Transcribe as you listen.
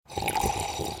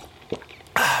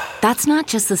That's not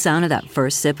just the sound of that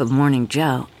first sip of Morning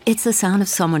Joe. It's the sound of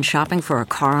someone shopping for a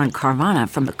car on Carvana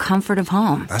from the comfort of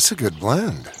home. That's a good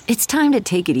blend. It's time to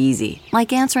take it easy,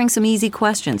 like answering some easy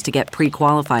questions to get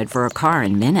pre-qualified for a car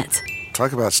in minutes.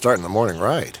 Talk about starting the morning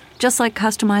right. Just like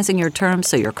customizing your terms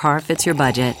so your car fits your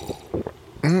budget.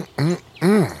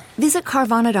 Visit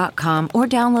Carvana.com or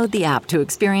download the app to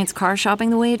experience car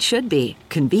shopping the way it should be.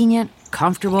 Convenient,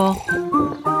 comfortable.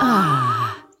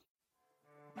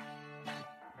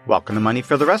 Welcome to Money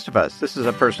for the Rest of Us. This is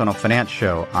a personal finance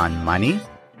show on money,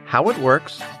 how it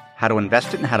works, how to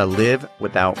invest it, and how to live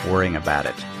without worrying about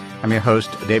it. I'm your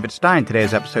host, David Stein. Today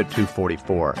is episode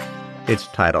 244. It's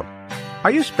titled,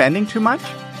 Are You Spending Too Much?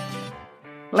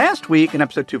 Last week in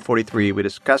episode 243, we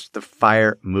discussed the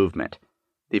FIRE movement,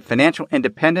 the Financial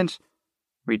Independence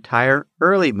Retire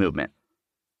Early movement.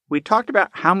 We talked about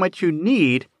how much you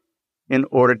need in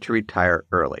order to retire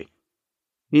early.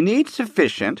 You need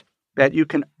sufficient that you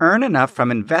can earn enough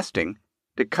from investing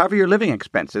to cover your living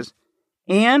expenses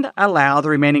and allow the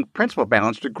remaining principal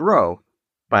balance to grow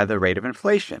by the rate of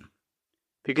inflation.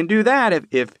 If you can do that,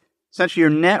 if essentially your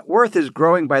net worth is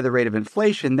growing by the rate of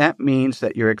inflation, that means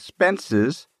that your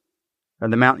expenses, or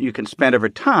the amount you can spend over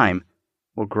time,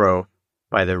 will grow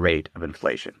by the rate of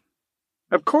inflation.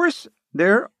 Of course,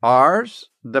 there are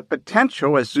the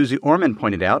potential, as Susie Orman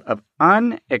pointed out, of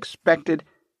unexpected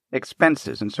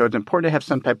expenses. And so it's important to have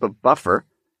some type of buffer.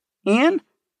 And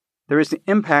there is the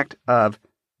impact of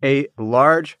a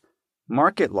large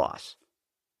market loss.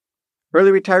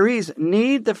 Early retirees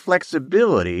need the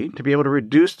flexibility to be able to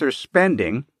reduce their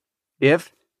spending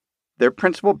if their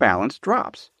principal balance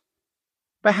drops.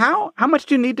 But how much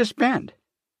do you need to spend?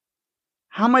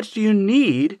 How much do you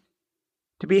need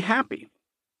to be happy?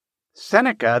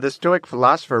 Seneca, the Stoic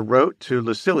philosopher, wrote to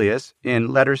Lucilius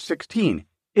in Letter 16,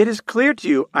 It is clear to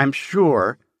you, I'm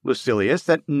sure, Lucilius,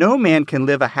 that no man can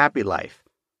live a happy life,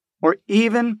 or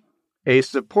even a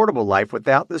supportable life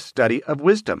without the study of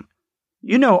wisdom.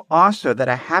 You know also that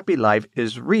a happy life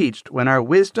is reached when our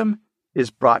wisdom is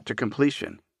brought to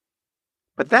completion.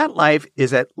 But that life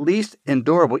is at least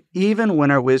endurable even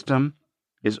when our wisdom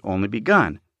is only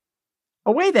begun.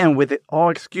 Away then with it all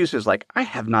excuses like, I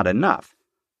have not enough.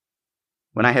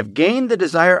 When I have gained the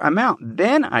desired amount,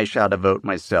 then I shall devote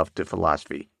myself to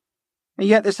philosophy. And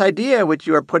yet this idea which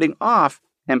you are putting off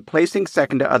and placing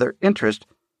second to other interests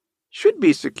should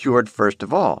be secured first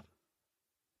of all.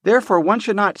 Therefore, one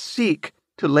should not seek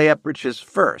to lay up riches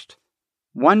first.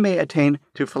 One may attain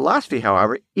to philosophy,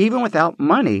 however, even without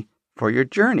money for your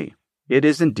journey. It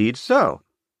is indeed so.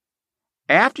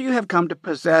 After you have come to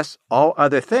possess all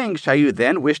other things, shall you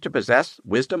then wish to possess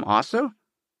wisdom also?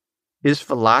 Is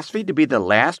philosophy to be the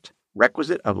last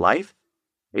requisite of life,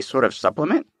 a sort of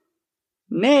supplement?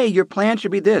 Nay, your plan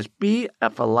should be this, be a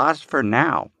philosopher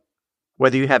now,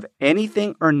 whether you have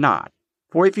anything or not.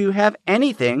 For if you have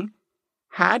anything,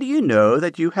 how do you know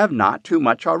that you have not too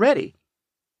much already?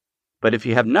 But if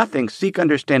you have nothing, seek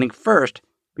understanding first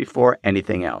before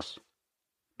anything else.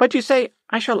 But you say,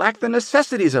 I shall lack the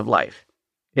necessities of life.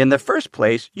 In the first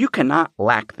place, you cannot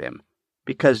lack them,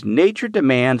 because nature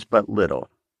demands but little.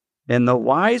 And the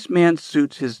wise man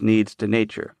suits his needs to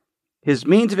nature. His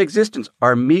means of existence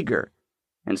are meager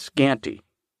and scanty.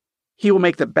 He will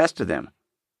make the best of them,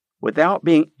 without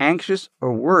being anxious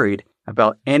or worried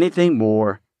about anything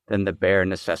more than the bare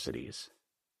necessities.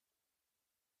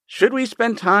 Should we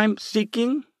spend time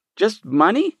seeking just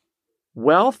money,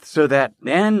 wealth, so that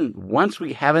then, once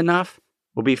we have enough,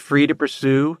 we'll be free to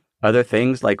pursue other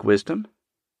things like wisdom?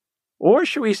 Or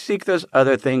should we seek those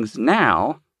other things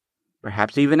now,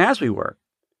 perhaps even as we work?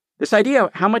 This idea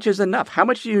of how much is enough, how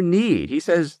much do you need? He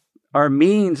says our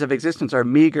means of existence are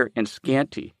meager and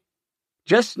scanty.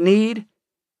 Just need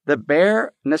the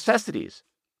bare necessities.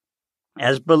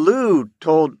 As Baloo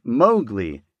told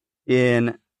Mowgli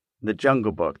in the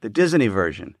Jungle Book, the Disney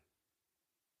version.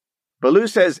 Baloo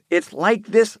says, it's like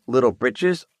this, little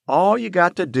britches. All you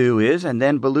got to do is, and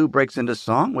then Baloo breaks into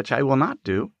song, which I will not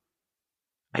do.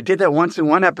 I did that once in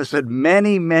one episode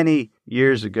many, many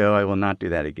years ago. I will not do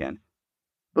that again.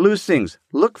 Baloo sings,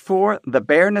 look for the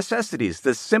bare necessities,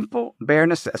 the simple bare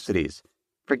necessities.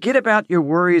 Forget about your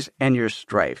worries and your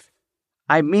strife.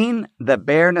 I mean the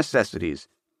bare necessities,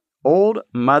 old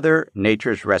Mother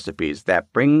Nature's recipes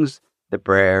that brings the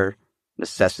bare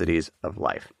necessities of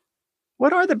life.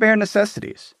 What are the bare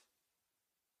necessities?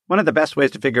 One of the best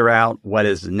ways to figure out what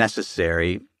is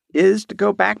necessary is to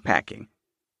go backpacking.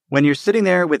 When you're sitting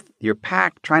there with your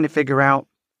pack trying to figure out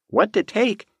what to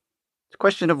take, it's a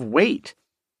question of weight.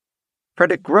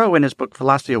 Frederick Groh, in his book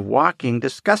Philosophy of Walking,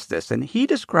 discussed this, and he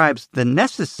describes the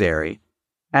necessary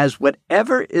as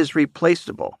whatever is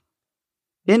replaceable.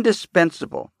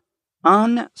 indispensable,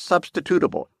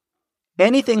 unsubstitutable,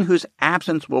 anything whose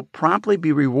absence will promptly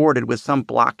be rewarded with some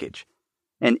blockage,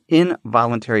 an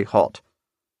involuntary halt,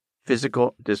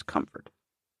 physical discomfort.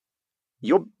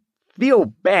 You'll feel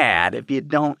bad if you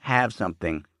don't have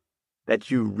something that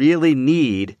you really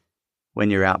need when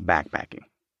you're out backpacking.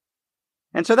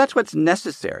 And so that's what's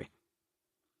necessary.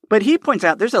 But he points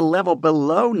out there's a level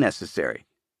below necessary,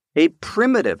 a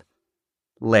primitive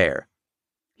layer.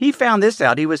 He found this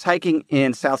out. He was hiking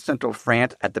in south-central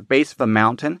France at the base of a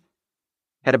mountain,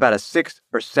 had about a 6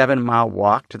 or 7 mile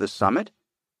walk to the summit.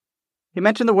 He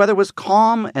mentioned the weather was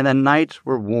calm and the nights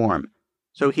were warm,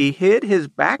 so he hid his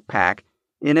backpack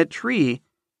in a tree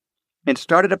and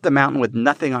started up the mountain with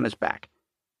nothing on his back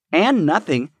and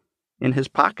nothing in his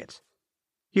pockets.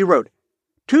 He wrote,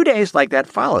 2 days like that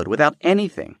followed without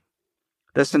anything.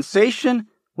 The sensation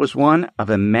was one of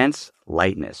immense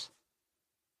lightness,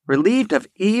 relieved of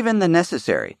even the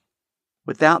necessary,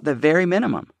 without the very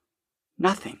minimum,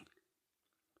 nothing.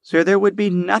 So there would be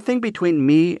nothing between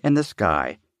me and the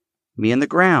sky, me and the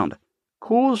ground,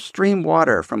 cool stream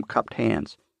water from cupped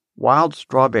hands, wild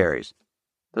strawberries,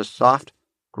 the soft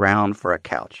ground for a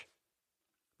couch.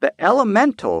 The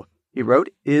elemental, he wrote,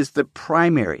 is the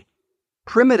primary,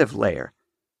 primitive layer,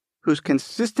 whose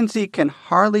consistency can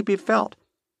hardly be felt,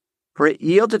 for it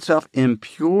yields itself in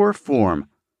pure form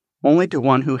only to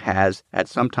one who has, at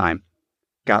some time,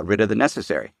 got rid of the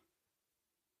necessary.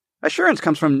 Assurance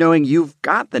comes from knowing you've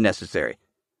got the necessary,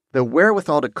 the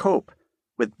wherewithal to cope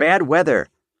with bad weather,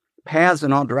 paths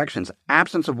in all directions,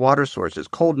 absence of water sources,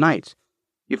 cold nights.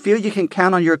 You feel you can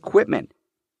count on your equipment,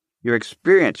 your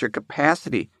experience, your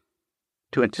capacity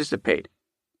to anticipate.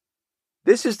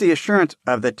 This is the assurance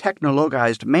of the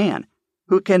technologized man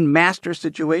who can master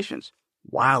situations,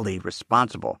 wildly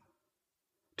responsible.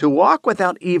 To walk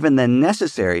without even the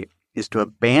necessary is to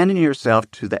abandon yourself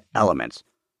to the elements.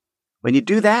 When you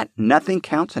do that, nothing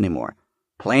counts anymore.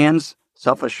 Plans,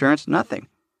 self-assurance, nothing.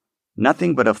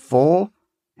 Nothing but a full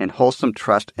and wholesome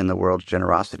trust in the world's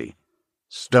generosity.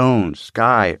 Stone,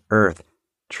 sky, earth,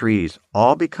 trees,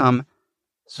 all become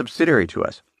subsidiary to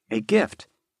us, a gift,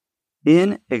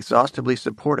 inexhaustibly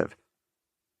supportive.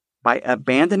 By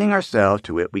abandoning ourselves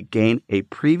to it, we gain a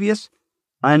previous,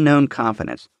 unknown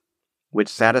confidence, which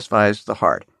satisfies the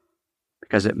heart,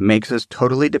 because it makes us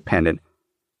totally dependent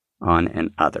on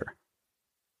an other.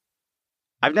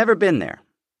 I've never been there.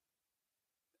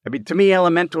 I mean, to me,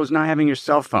 elemental is not having your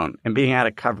cell phone and being out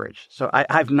of coverage. So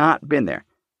I've not been there.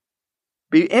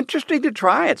 Be interesting to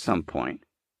try at some point.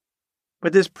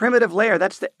 But this primitive layer,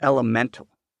 that's the elemental.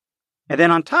 And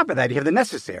then on top of that, you have the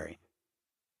necessary.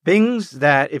 Things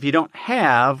that, if you don't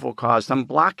have, will cause some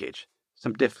blockage,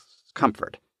 some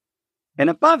discomfort. And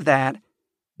above that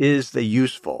is the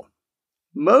useful.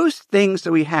 Most things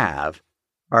that we have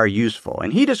are useful.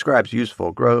 And he describes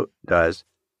useful, Grow does.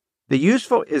 The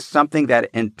useful is something that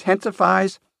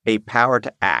intensifies a power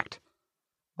to act,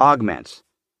 augments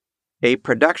a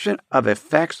production of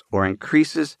effects, or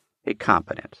increases a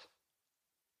competence.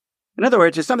 In other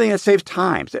words, it's something that saves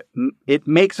time. It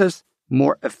makes us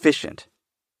more efficient.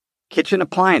 Kitchen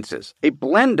appliances. A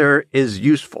blender is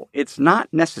useful. It's not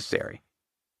necessary.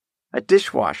 A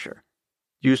dishwasher,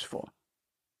 useful.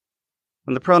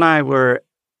 When the Pearl and I were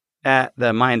at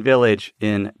the Mayan village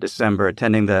in December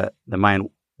attending the Mayan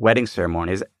wedding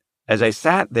ceremonies, as I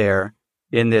sat there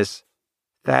in this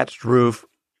thatched roof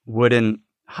wooden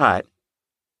hut,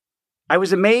 I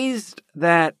was amazed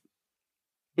that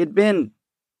it'd been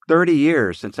 30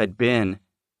 years since I'd been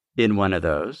in one of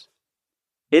those.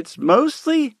 It's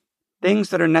mostly things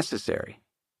that are necessary.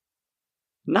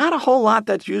 Not a whole lot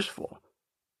that's useful.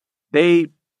 They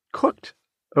cooked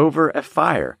over a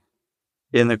fire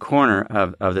in the corner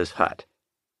of this hut.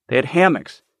 They had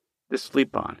hammocks to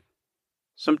sleep on,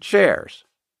 some chairs,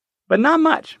 but not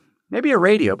much. Maybe a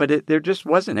radio, but there just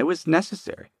wasn't. It was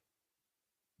necessary.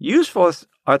 Useful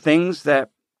are things that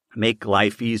make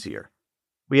life easier.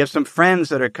 We have some friends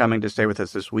that are coming to stay with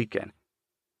us this weekend.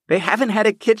 They haven't had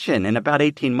a kitchen in about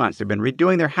 18 months. They've been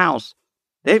redoing their house.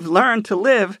 They've learned to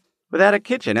live without a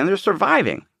kitchen, and they're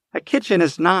surviving. A kitchen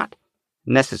is not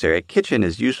necessary. A kitchen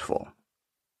is useful.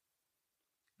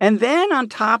 And then on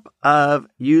top of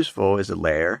useful is a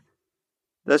layer,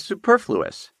 the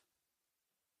superfluous.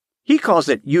 He calls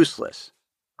it useless,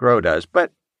 Grow does,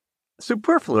 but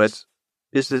superfluous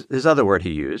is his other word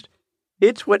he used.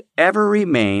 It's whatever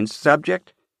remains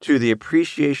subject to the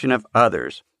appreciation of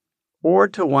others or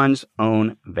to one's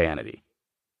own vanity.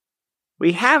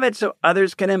 We have it so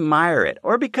others can admire it,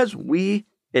 or because we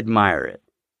admire it.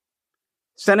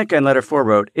 Seneca in Letter 4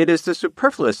 wrote, "It is the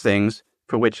superfluous things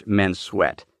for which men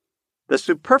sweat, the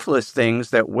superfluous things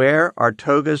that wear our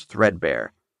togas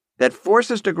threadbare, that force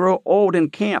us to grow old in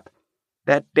camp,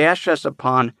 that dash us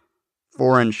upon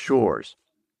foreign shores.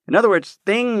 In other words,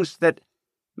 things that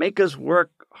make us work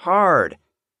hard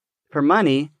for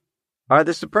money are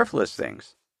the superfluous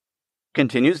things.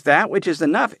 Continues, that which is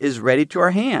enough is ready to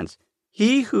our hands.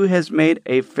 He who has made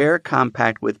a fair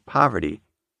compact with poverty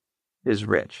is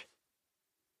rich.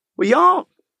 We all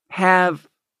have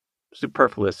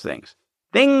superfluous things,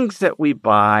 things that we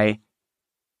buy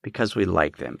because we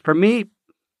like them. For me,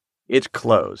 it's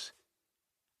clothes.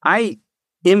 I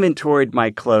inventoried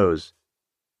my clothes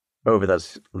over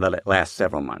the last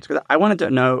several months because I wanted to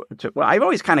know. I've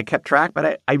always kind of kept track,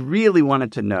 but I really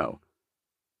wanted to know.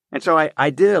 And so I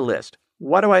did a list.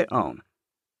 What do I own?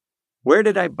 Where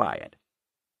did I buy it?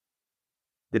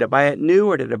 Did I buy it new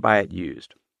or did I buy it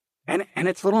used? And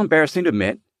it's a little embarrassing to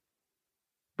admit,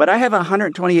 but I have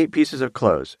 128 pieces of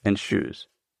clothes and shoes,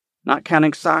 not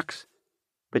counting socks,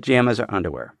 pajamas, or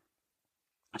underwear.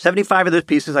 75 of those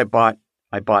pieces I bought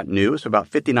new, so about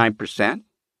 59%.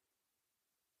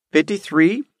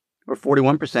 53 or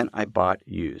 41% I bought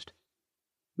used.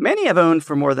 Many I've owned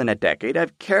for more than a decade.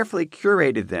 I've carefully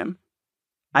curated them.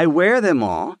 I wear them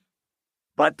all,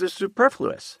 but they're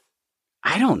superfluous.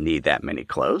 I don't need that many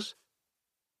clothes,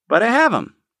 but I have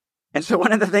them. And so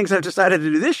one of the things I've decided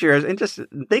to do this year is just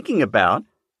thinking about,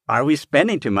 are we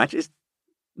spending too much, is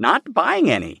not buying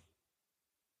any.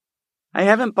 I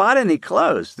haven't bought any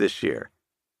clothes this year.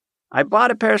 I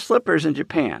bought a pair of slippers in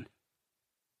Japan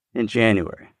in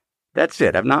January. That's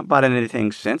it. I've not bought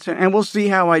anything since, and we'll see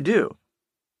how I do.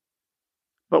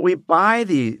 But we buy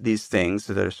these things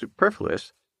that are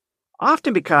superfluous,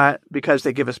 often because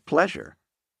they give us pleasure.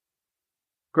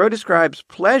 Grow describes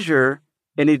pleasure,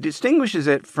 and he distinguishes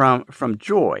it from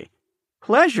joy.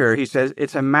 Pleasure, he says,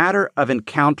 it's a matter of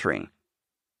encountering.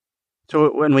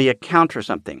 So when we encounter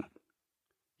something,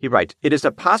 he writes, it is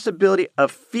a possibility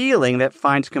of feeling that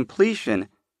finds completion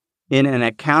in an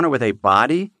encounter with a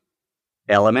body,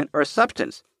 element, or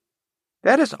substance.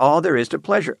 That is all there is to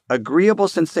pleasure. Agreeable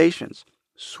sensations,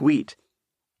 sweet,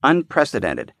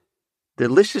 unprecedented,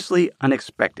 deliciously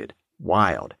unexpected,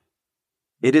 wild.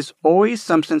 It is always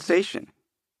some sensation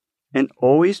and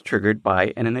always triggered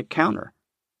by an encounter.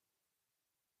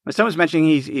 When someone's mentioning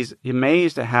he's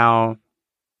amazed at how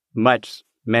much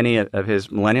many of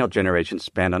his millennial generation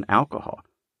spend on alcohol.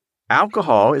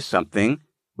 Alcohol is something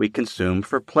we consume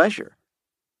for pleasure.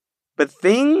 But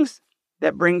things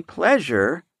that bring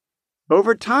pleasure,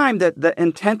 over time, the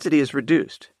intensity is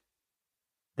reduced.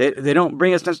 They don't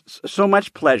bring us so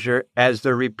much pleasure as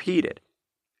they're repeated.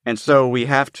 And so we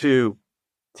have to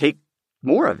take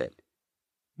more of it,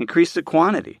 increase the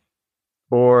quantity,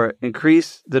 or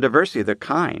increase the diversity of the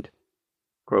kind,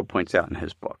 Grow points out in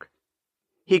his book.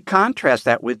 He contrasts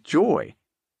that with joy.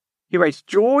 He writes,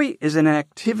 joy is an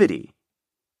activity,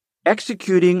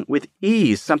 executing with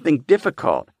ease something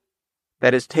difficult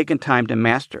that has taken time to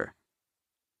master,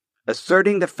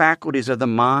 asserting the faculties of the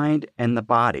mind and the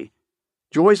body,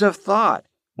 joys of thought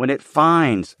when it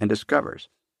finds and discovers,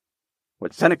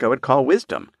 what Seneca would call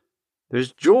wisdom.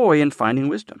 There's joy in finding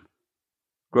wisdom.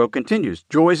 Grow continues,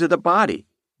 joys of the body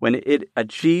when it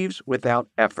achieves without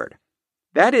effort.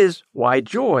 That is why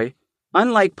joy,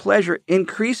 unlike pleasure,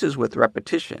 increases with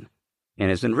repetition and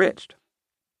is enriched.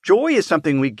 Joy is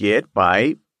something we get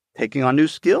by taking on new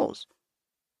skills,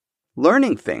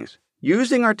 learning things,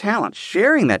 using our talent,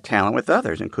 sharing that talent with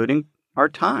others, including our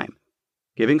time,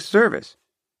 giving service.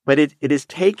 But it is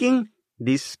taking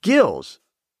these skills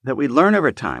that we learn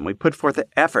over time, we put forth the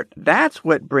effort. That's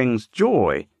what brings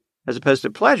joy, as opposed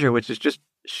to pleasure, which is just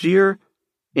sheer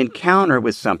encounter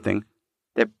with something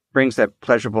that brings that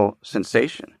pleasurable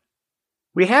sensation.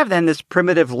 We have then this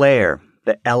primitive layer,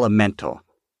 the elemental.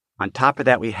 On top of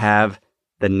that, we have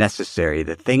the necessary,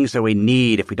 the things that we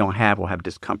need. If we don't have, we'll have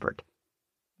discomfort.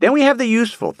 Then we have the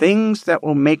useful, things that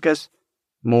will make us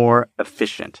more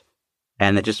efficient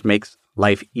and that just makes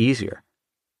life easier.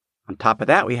 On top of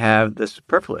that, we have the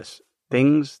superfluous,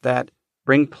 things that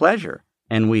bring pleasure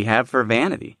and we have for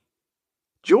vanity.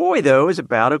 Joy, though, is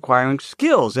about acquiring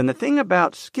skills. And the thing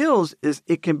about skills is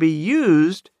it can be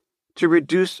used to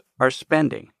reduce our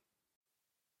spending.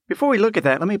 Before we look at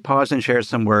that, let me pause and share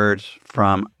some words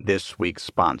from this week's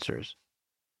sponsors.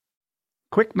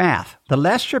 Quick math. The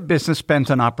less your business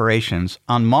spends on operations,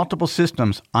 on multiple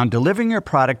systems, on delivering your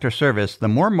product or service, the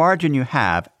more margin you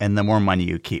have and the more money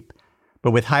you keep.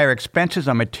 But with higher expenses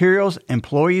on materials,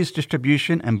 employees,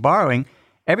 distribution, and borrowing,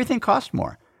 everything costs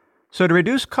more. So to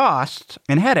reduce costs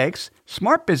and headaches,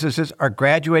 smart businesses are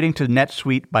graduating to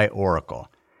NetSuite by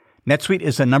Oracle. NetSuite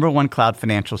is the #1 cloud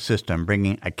financial system,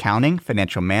 bringing accounting,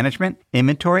 financial management,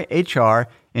 inventory, HR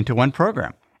into one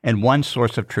program and one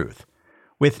source of truth.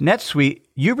 With NetSuite,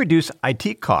 you reduce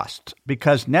IT costs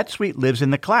because NetSuite lives in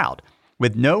the cloud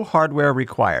with no hardware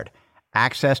required,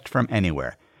 accessed from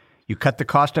anywhere. You cut the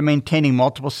cost of maintaining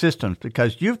multiple systems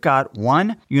because you've got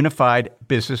one unified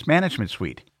business management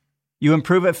suite. You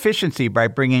improve efficiency by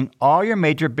bringing all your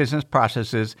major business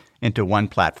processes into one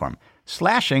platform,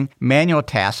 slashing manual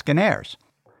tasks and errors.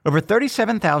 Over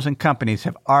 37,000 companies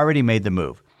have already made the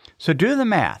move. So do the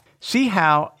math. See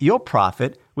how you'll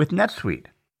profit with NetSuite.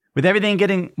 With everything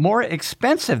getting more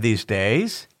expensive these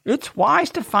days, it's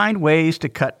wise to find ways to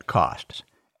cut costs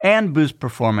and boost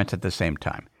performance at the same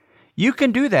time. You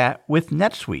can do that with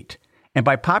NetSuite. And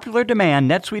by popular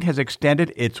demand, NetSuite has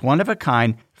extended its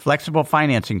one-of-a-kind flexible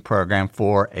financing program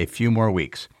for a few more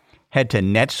weeks. Head to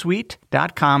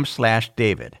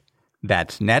netsuite.com/David.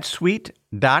 That's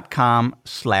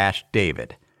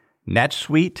netsuite.com/David.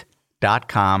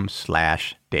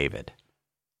 netsuite.com/David.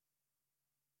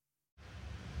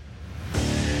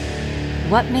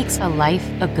 What makes a life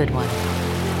a good one?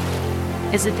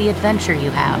 Is it the adventure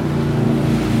you have?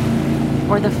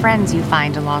 Or the friends you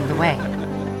find along the way?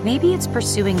 Maybe it's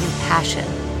pursuing your passion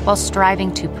while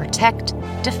striving to protect,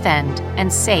 defend,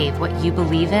 and save what you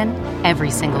believe in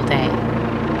every single day.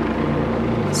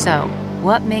 So,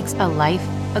 what makes a life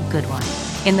a good one?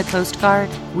 In the Coast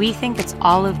Guard, we think it's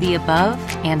all of the above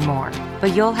and more,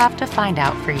 but you'll have to find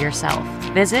out for yourself.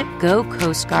 Visit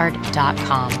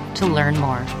gocoastguard.com to learn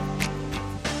more.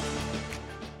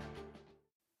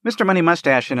 Mr. Money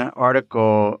Mustache, in an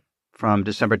article from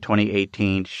December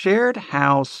 2018, shared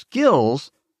how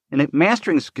skills and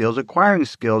mastering skills, acquiring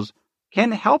skills,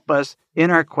 can help us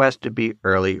in our quest to be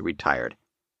early retired.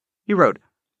 He wrote,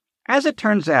 "As it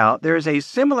turns out, there is a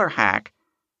similar hack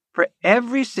for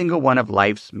every single one of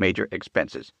life's major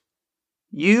expenses.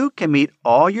 You can meet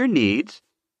all your needs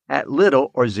at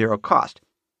little or zero cost.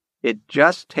 It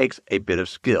just takes a bit of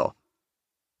skill.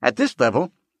 At this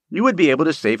level, you would be able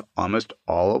to save almost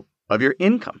all of your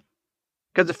income,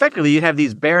 because effectively you'd have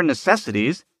these bare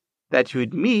necessities that you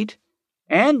would meet,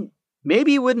 and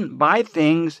maybe you wouldn't buy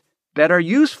things that are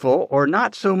useful or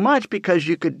not so much because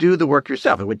you could do the work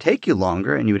yourself. It would take you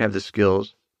longer and you would have the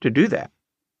skills to do that.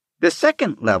 The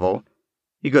second level,"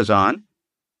 he goes on,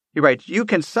 he writes, "you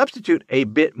can substitute a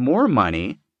bit more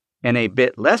money and a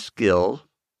bit less skill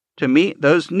to meet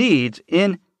those needs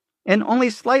in an only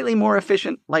slightly more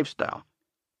efficient lifestyle,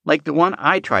 like the one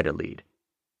I try to lead.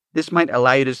 This might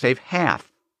allow you to save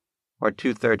half or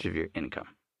 2/3 of your income."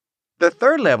 The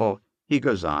third level, he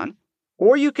goes on,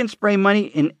 "or you can spray money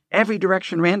in every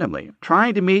direction randomly,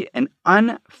 trying to meet an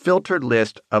unfiltered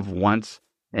list of wants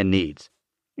and needs,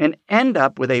 and end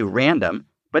up with a random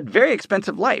but very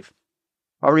expensive life,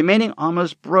 while remaining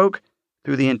almost broke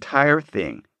through the entire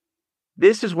thing.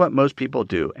 This is what most people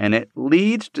do, and it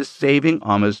leads to saving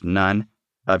almost none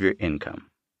of your income."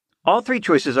 All three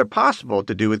choices are possible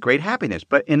to do with great happiness,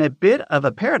 but in a bit of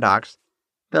a paradox,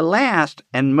 the last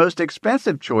and most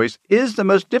expensive choice is the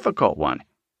most difficult one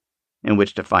in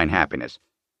which to find happiness,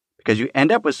 because you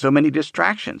end up with so many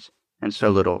distractions and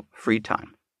so little free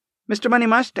time. Mr. Money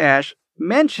Mustache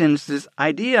mentions this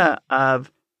idea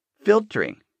of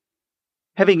filtering,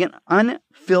 having an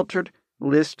unfiltered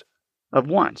list of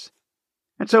wants.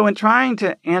 And so in trying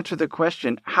to answer the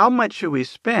question, how much should we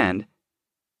spend,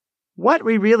 what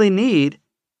we really need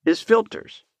is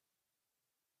filters.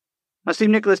 Nassim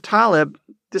Nicholas Taleb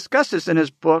discusses in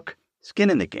his book, Skin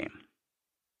in the Game.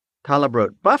 Taleb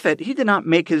wrote, "Buffett, he did not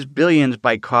make his billions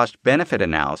by cost-benefit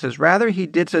analysis. Rather, he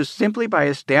did so simply by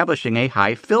establishing a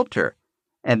high filter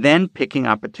and then picking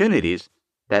opportunities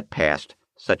that passed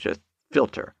such a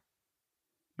filter."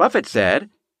 Buffett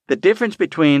said, "The difference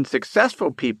between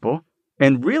successful people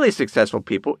and really successful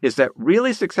people is that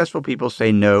really successful people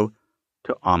say no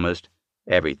to almost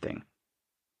everything."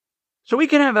 So we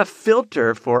can have a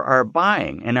filter for our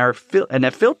buying and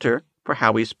a filter for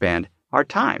how we spend our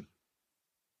time.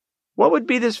 What would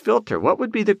be this filter? What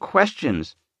would be the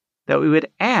questions that we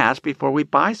would ask before we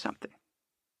buy something?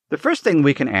 The first thing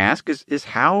we can ask is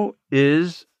how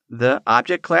is the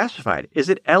object classified? Is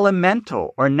it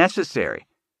elemental or necessary?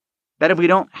 That if we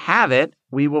don't have it,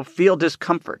 we will feel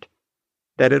discomfort.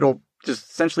 That it'll just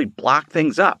essentially block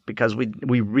things up because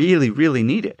we really, really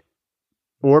need it.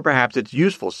 Or perhaps it's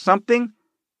useful, something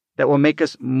that will make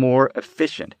us more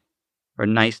efficient or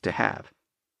nice to have.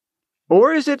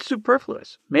 Or is it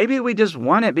superfluous? Maybe we just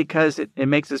want it because it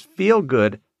makes us feel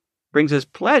good, brings us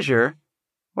pleasure,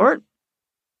 or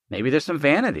maybe there's some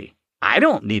vanity. I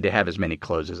don't need to have as many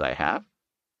clothes as I have.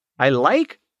 I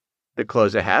like the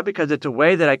clothes I have because it's a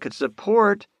way that I could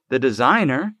support the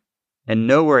designer and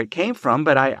know where it came from,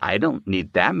 but I don't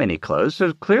need that many clothes.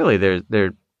 So clearly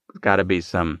there's got to be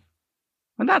some,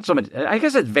 well, not so much, I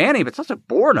guess it's vanity, but it's also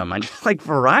boredom. I just like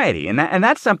variety. And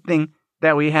that's something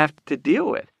that we have to deal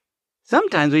with.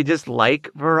 Sometimes we just like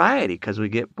variety because we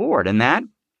get bored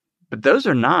but those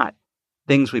are not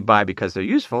things we buy because they're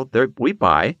useful. We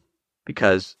buy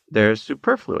because they're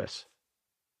superfluous.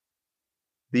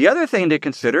 The other thing to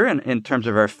consider in terms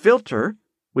of our filter,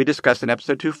 we discussed in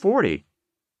episode 240.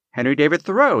 Henry David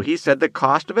Thoreau, he said the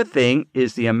cost of a thing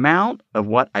is the amount of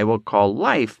what I will call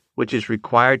life, which is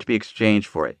required to be exchanged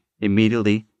for it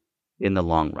immediately in the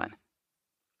long run.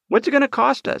 What's it going to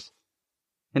cost us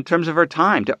in terms of our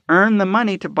time to earn the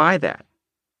money to buy that?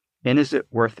 And is it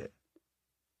worth it?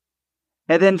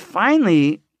 And then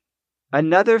finally,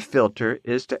 another filter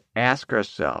is to ask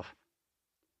ourselves,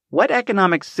 what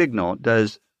economic signal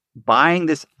does buying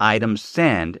this item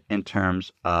send in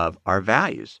terms of our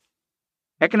values?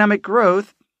 Economic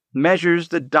growth measures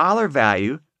the dollar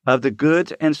value of the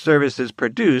goods and services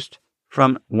produced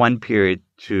from one period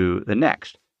to the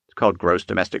next. It's called gross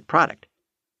domestic product.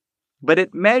 But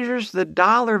it measures the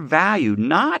dollar value,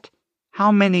 not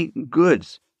how many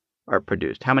goods are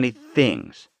produced, how many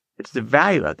things. It's the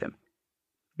value of them.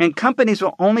 And companies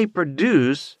will only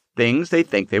produce things they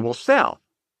think they will sell.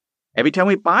 Every time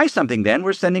we buy something, then,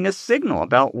 we're sending a signal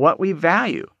about what we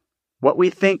value, what we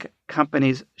think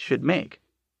companies should make.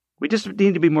 We just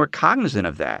need to be more cognizant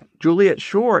of that. Juliet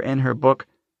Schor, in her book,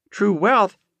 True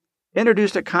Wealth,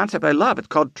 introduced a concept I love. It's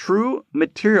called true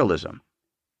materialism.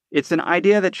 It's an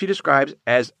idea that she describes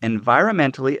as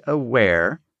environmentally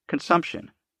aware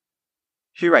consumption.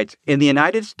 She writes, in the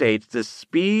United States, the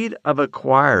speed of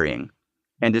acquiring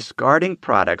and discarding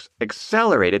products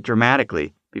accelerated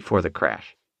dramatically before the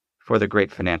crash, before the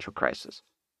great financial crisis.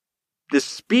 The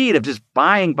speed of just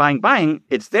buying,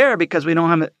 it's there because we don't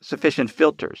have sufficient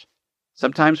filters.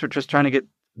 Sometimes we're just trying to get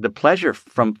the pleasure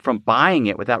from buying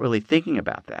it without really thinking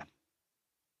about that.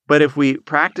 But if we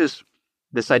practice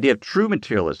this idea of true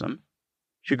materialism,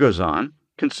 she goes on,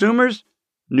 consumers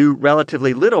knew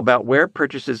relatively little about where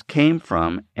purchases came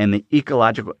from and the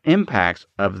ecological impacts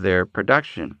of their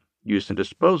production, use, and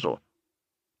disposal.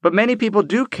 But many people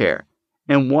do care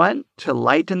and want to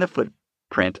lighten the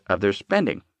footprint of their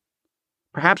spending.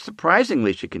 Perhaps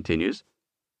surprisingly, she continues,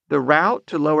 the route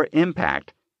to lower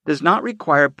impact does not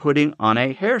require putting on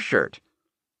a hair shirt,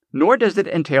 nor does it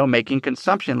entail making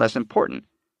consumption less important.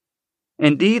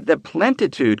 Indeed, the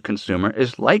plenitude consumer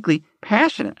is likely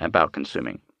passionate about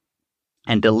consuming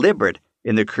and deliberate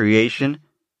in the creation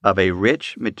of a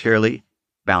rich, materially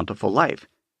bountiful life.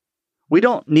 We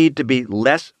don't need to be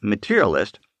less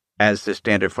materialist, as the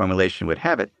standard formulation would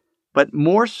have it, but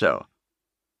more so.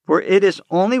 For it is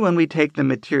only when we take the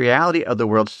materiality of the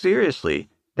world seriously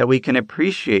that we can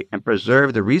appreciate and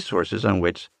preserve the resources on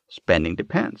which spending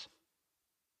depends.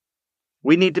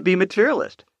 We need to be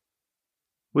materialist.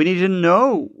 We need to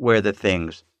know where the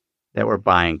things that we're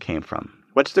buying came from.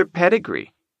 What's their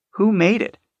pedigree? Who made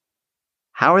it?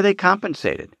 How are they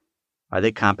compensated? Are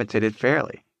they compensated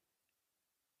fairly?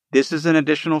 This is an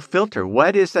additional filter.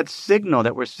 What is that signal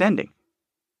that we're sending?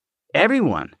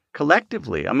 Everyone,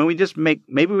 collectively. I mean,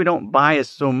 maybe we don't buy as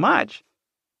so much,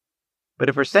 but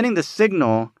if we're sending the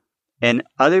signal and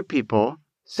other people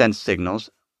send signals,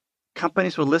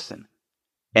 companies will listen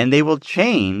and they will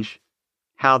change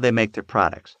how they make their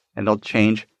products and they'll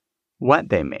change what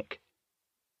they make.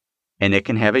 And it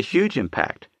can have a huge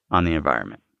impact on the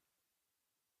environment.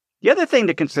 The other thing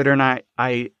to consider, and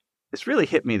this really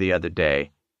hit me the other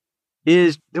day,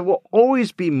 is there will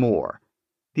always be more.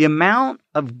 The amount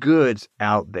of goods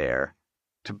out there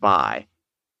to buy,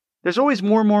 there's always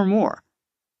more.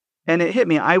 And it hit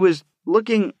me. I was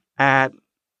looking at,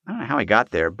 I don't know how I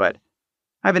got there, but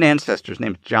I have an ancestor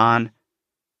named John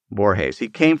Borges. He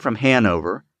came from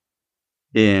Hanover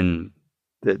in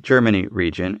the Germany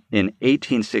region in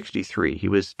 1863. He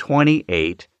was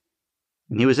 28,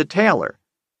 and he was a tailor.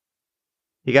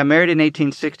 He got married in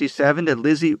 1867 to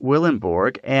Lizzie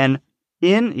Willenborg, and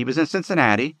he was in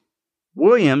Cincinnati.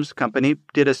 Williams Company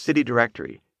did a city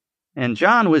directory, and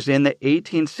John was in the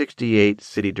 1868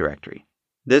 city directory.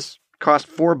 This cost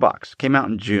 $4, came out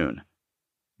in June.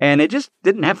 And it just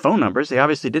didn't have phone numbers. They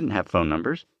obviously didn't have phone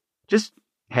numbers. Just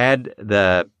had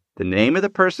the name of the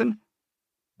person,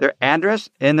 their address,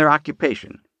 and their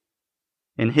occupation.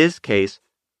 In his case,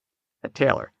 a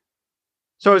tailor.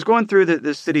 So I was going through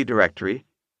the city directory.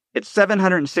 It's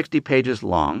 760 pages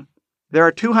long. There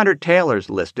are 200 tailors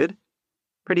listed.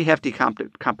 Pretty hefty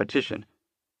competition.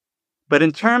 But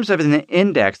in terms of an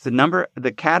index,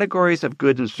 the categories of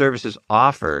goods and services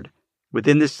offered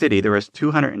within the city, there was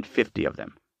 250 of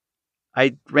them.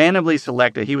 I randomly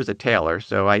selected, he was a tailor,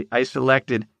 so I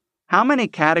selected how many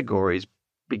categories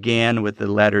began with the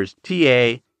letters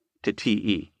TA to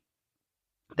TE.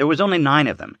 There was only 9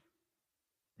 of them.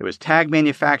 There was tag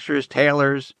manufacturers,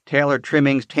 tailors, tailor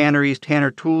trimmings, tanneries, tanner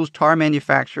tools, tar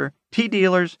manufacturer, tea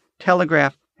dealers,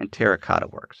 telegraph, and terracotta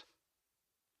works.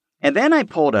 And then I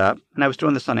pulled up, and I was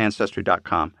doing this on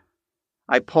Ancestry.com,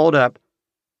 I pulled up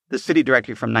the city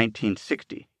directory from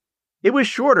 1960. It was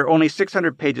shorter, only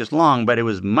 600 pages long, but it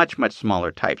was much, much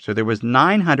smaller type. So there was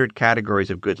 900 categories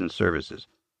of goods and services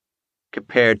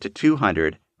compared to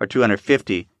 200 or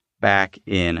 250 back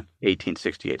in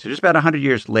 1868. So just about 100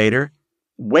 years later,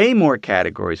 way more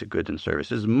categories of goods and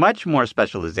services, much more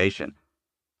specialization.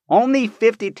 Only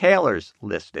 50 tailors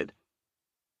listed.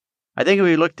 I think if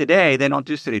we look today, they don't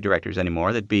do city directories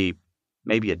anymore. There'd be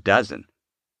maybe a dozen.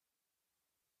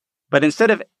 But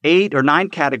instead of 8 or 9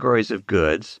 categories of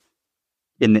goods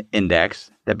in the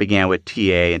index that began with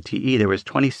TA and TE, there was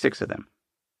 26 of them.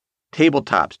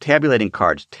 Tabletops, tabulating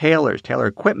cards, tailors, tailor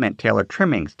equipment, tailor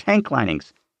trimmings, tank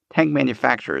linings, tank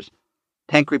manufacturers,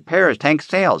 tank repairs, tank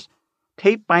sales,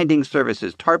 tape binding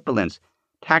services, tarpaulins,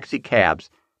 taxi cabs,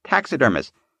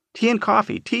 taxidermists, tea and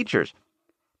coffee, teachers,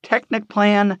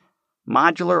 Techniplan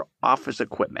modular office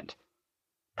equipment,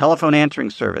 telephone answering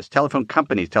service, telephone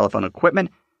companies, telephone equipment,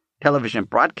 television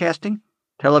broadcasting,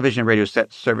 television radio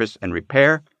set service and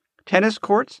repair, tennis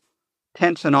courts,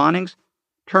 tents and awnings,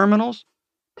 terminals,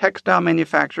 textile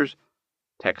manufacturers,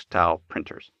 textile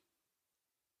printers.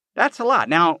 That's a lot.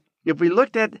 Now, if we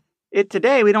looked at it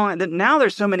today, now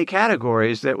there's so many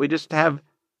categories that you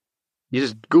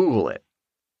just Google it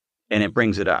and it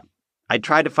brings it up. I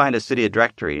tried to find a city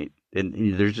directory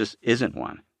and there just isn't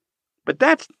one. But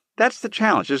that's the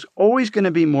challenge. There's always going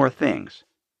to be more things.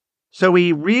 So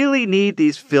we really need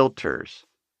these filters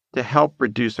to help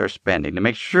reduce our spending, to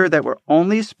make sure that we're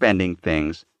only spending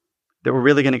things that we're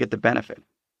really going to get the benefit.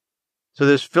 So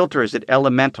this filter, is it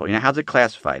elemental? How's it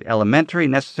classified? Elementary,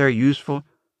 necessary, useful,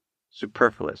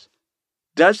 superfluous.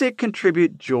 Does it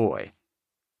contribute joy?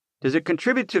 Does it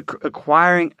contribute to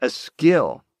acquiring a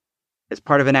skill as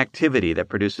part of an activity that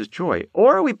produces joy?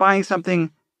 Or are we buying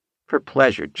something for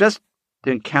pleasure, just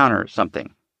to encounter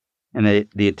something, and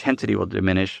the intensity will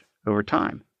diminish over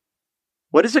time?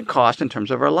 What does it cost in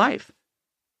terms of our life?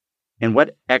 And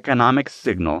what economic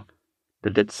signal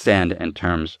did it send in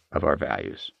terms of our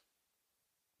values?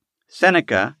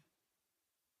 Seneca,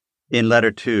 in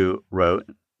Letter 2, wrote,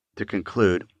 to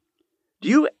conclude, do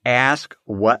you ask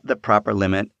what the proper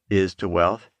limit is to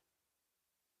wealth?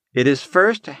 It is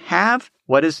first to have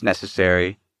what is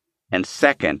necessary, and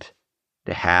second,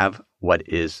 to have what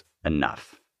is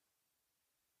enough.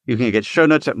 You can get show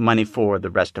notes at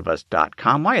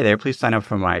moneyfortherestofus.com. While you're there, please sign up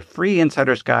for my free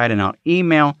Insider's Guide, and I'll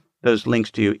email those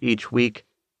links to you each week.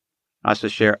 I also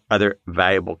share other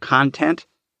valuable content,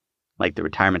 like the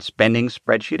retirement spending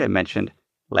spreadsheet I mentioned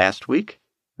last week.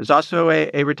 There's also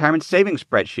a retirement savings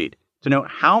spreadsheet to know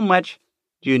how much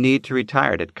do you need to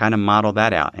retire, to kind of model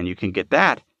that out. And you can get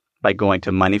that by going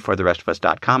to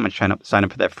moneyfortherestofus.com and sign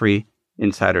up for that free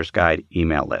Insider's Guide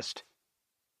email list.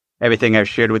 Everything I've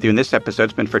shared with you in this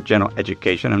episode has been for general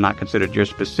education. I'm not considered your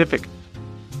specific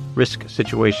risk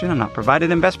situation. I'm not provided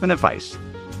investment advice.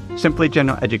 Simply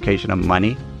general education on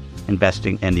money,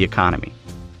 investing, and the economy.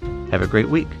 Have a great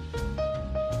week.